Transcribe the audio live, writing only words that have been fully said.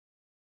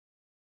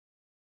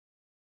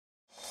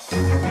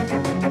What's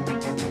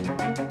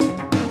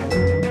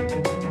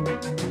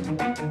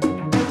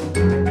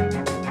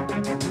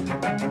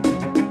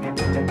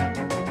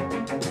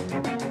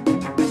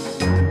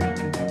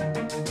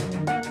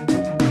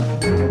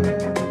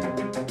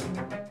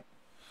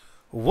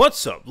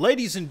up,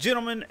 ladies and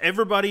gentlemen,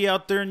 everybody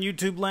out there in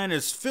YouTube land?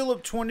 It's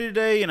Philip20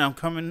 today, and I'm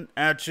coming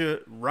at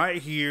you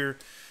right here.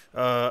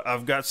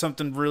 I've got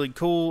something really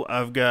cool.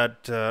 I've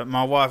got,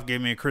 my wife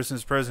gave me a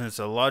Christmas present. It's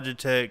a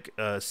Logitech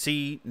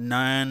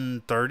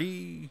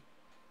C930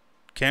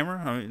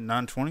 camera,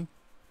 920,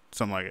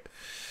 something like it.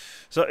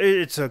 So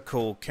it's a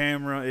cool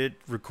camera. It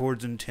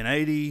records in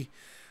 1080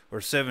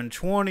 or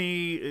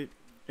 720.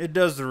 It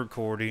does the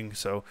recording.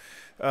 So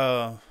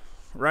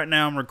right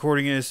now I'm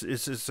recording this.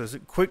 It's a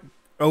quick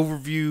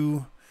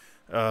overview.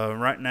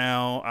 Right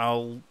now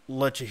I'll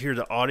let you hear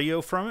the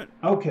audio from it.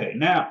 Okay,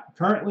 now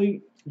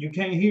currently you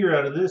can't hear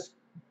out of this,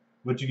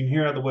 but you can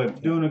hear out of the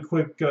web. Doing a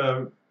quick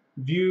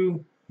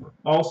view.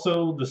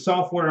 Also, the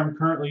software I'm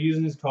currently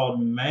using is called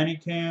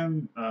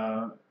MANYCAM.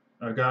 A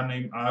guy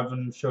named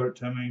Ivan showed it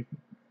to me.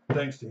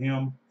 Thanks to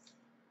him.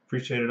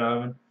 Appreciate it,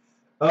 Ivan.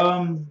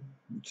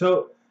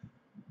 So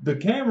the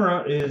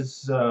camera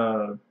is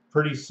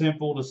pretty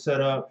simple to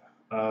set up.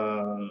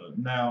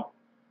 Now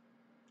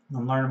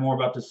I'm learning more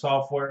about the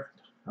software.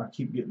 I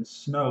keep getting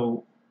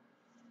snow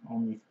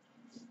on me.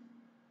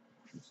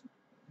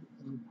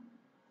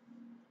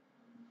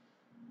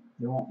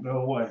 It won't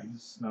go away,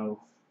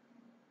 snow.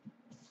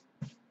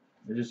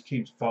 It just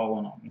keeps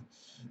falling on me.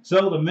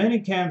 So the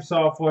MANYCAM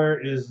software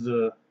is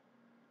the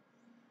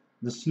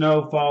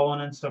snow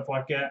falling and stuff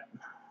like that.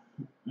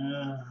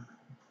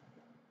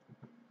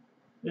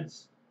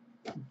 It's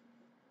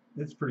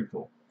pretty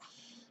cool.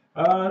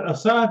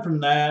 Aside from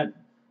that,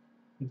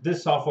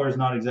 this software is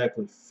not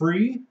exactly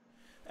free.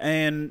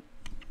 And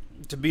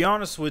to be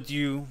honest with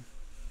you,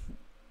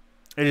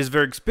 it is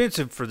very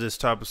expensive for this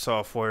type of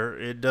software.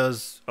 It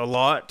does a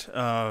lot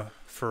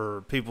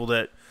for people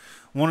that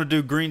want to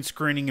do green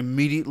screening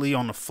immediately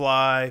on the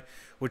fly,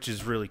 which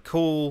is really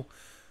cool.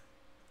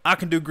 I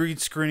can do green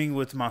screening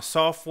with my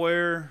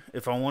software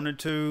if I wanted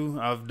to.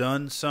 I've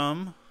done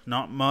some,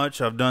 not much.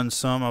 I've done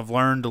some. I've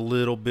learned a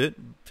little bit,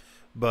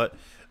 but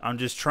I'm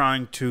just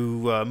trying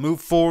to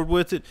move forward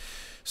with it.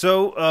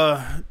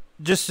 So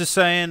just to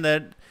saying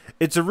that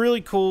it's a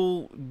really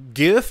cool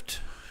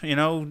gift. You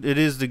know, it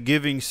is the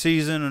giving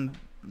season, and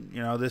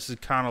you know, this is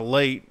kind of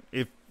late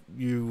if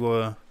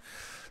you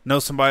know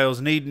somebody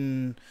else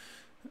needing,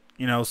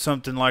 you know,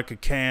 something like a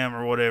cam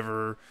or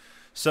whatever.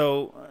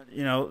 So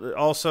you know,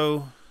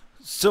 also,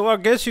 so I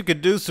guess you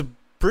could do some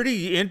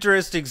pretty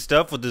interesting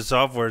stuff with this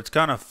software. It's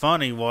kind of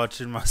funny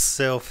watching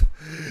myself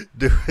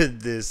doing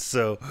this,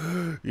 so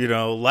you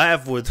know,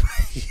 laugh with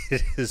me.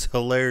 It is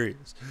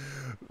hilarious.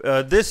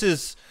 This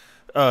is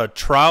a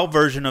trial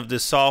version of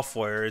this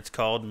software. It's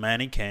called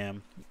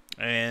MANYCAM,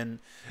 and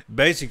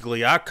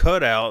basically I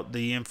cut out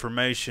the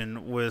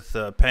information with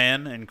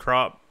pan and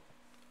crop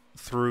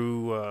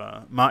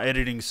through my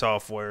editing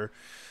software,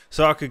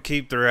 so I could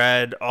keep their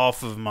ad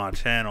off of my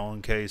channel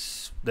in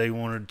case they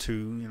wanted to,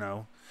 you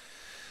know,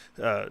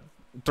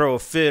 throw a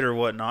fit or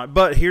whatnot.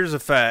 But here's a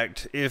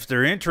fact: if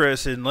they're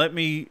interested, let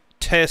me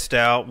test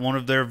out one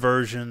of their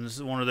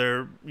versions, one of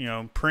their, you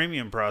know,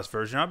 premium price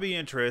version. I'll be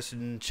interested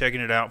in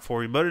checking it out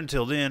for you. But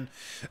until then,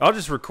 I'll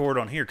just record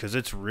on here because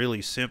it's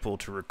really simple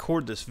to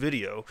record this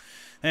video,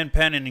 and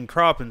panning and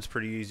cropping is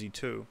pretty easy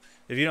too.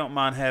 If you don't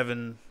mind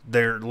having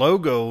their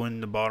logo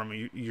in the bottom of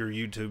your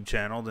YouTube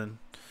channel, then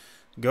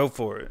go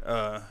for it.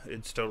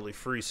 It's totally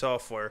free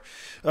software.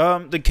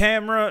 The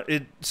camera,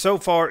 so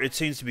far it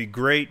seems to be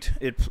great.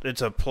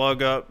 It's a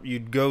plug up.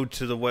 You'd go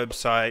to the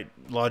website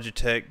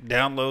Logitech,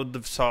 download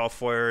the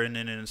software, and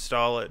then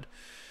install it.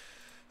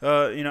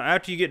 You know,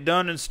 after you get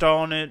done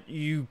installing it,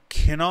 you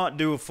cannot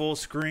do a full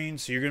screen,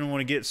 so you're going to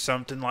want to get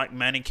something like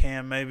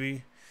MANYCAM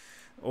maybe,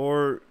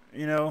 or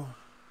you know,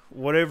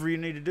 whatever you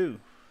need to do.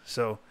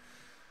 So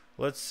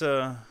let's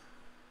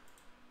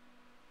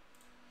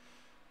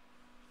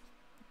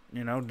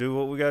you know, do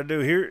what we got to do.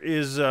 Here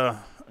is,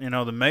 you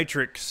know, the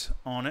matrix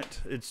on it.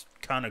 It's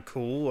kind of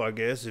cool, I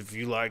guess, if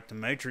you like the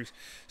matrix.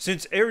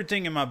 Since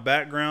everything in my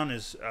background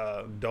is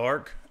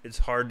dark, it's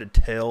hard to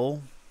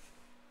tell.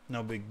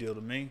 No big deal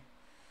to me.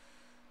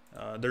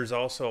 There's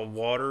also a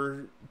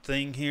water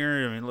thing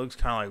here. I mean, it looks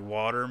kind of like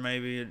water,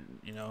 maybe.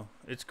 You know,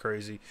 it's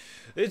crazy.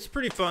 It's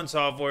pretty fun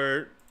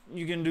software.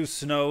 You can do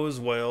snow as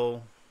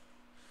well.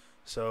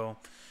 So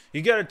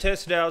you got to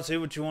test it out, see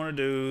what you want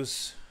to do.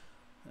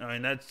 I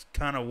mean, that's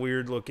kind of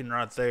weird looking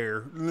right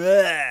there.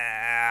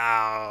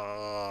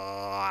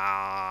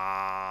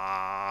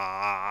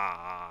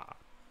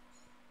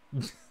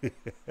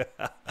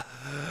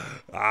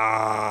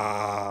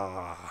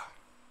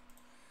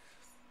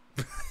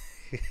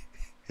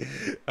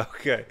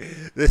 Okay,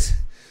 this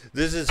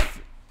is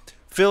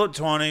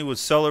Philip20 with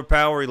solar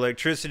power,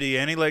 electricity,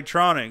 and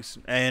electronics,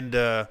 and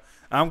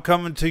I'm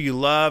coming to you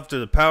live through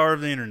the power of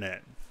the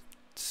internet.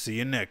 See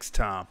you next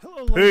time.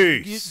 Hello, Peace.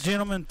 ladies and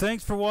gentlemen.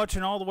 Thanks for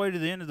watching all the way to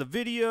the end of the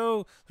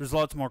video. There's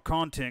lots more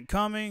content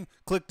coming.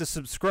 Click the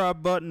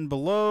subscribe button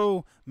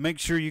below. Make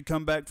sure you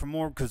come back for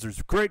more because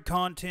there's great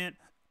content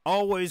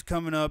always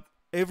coming up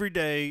every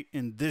day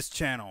in this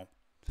channel.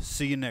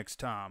 See you next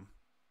time.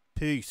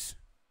 Peace.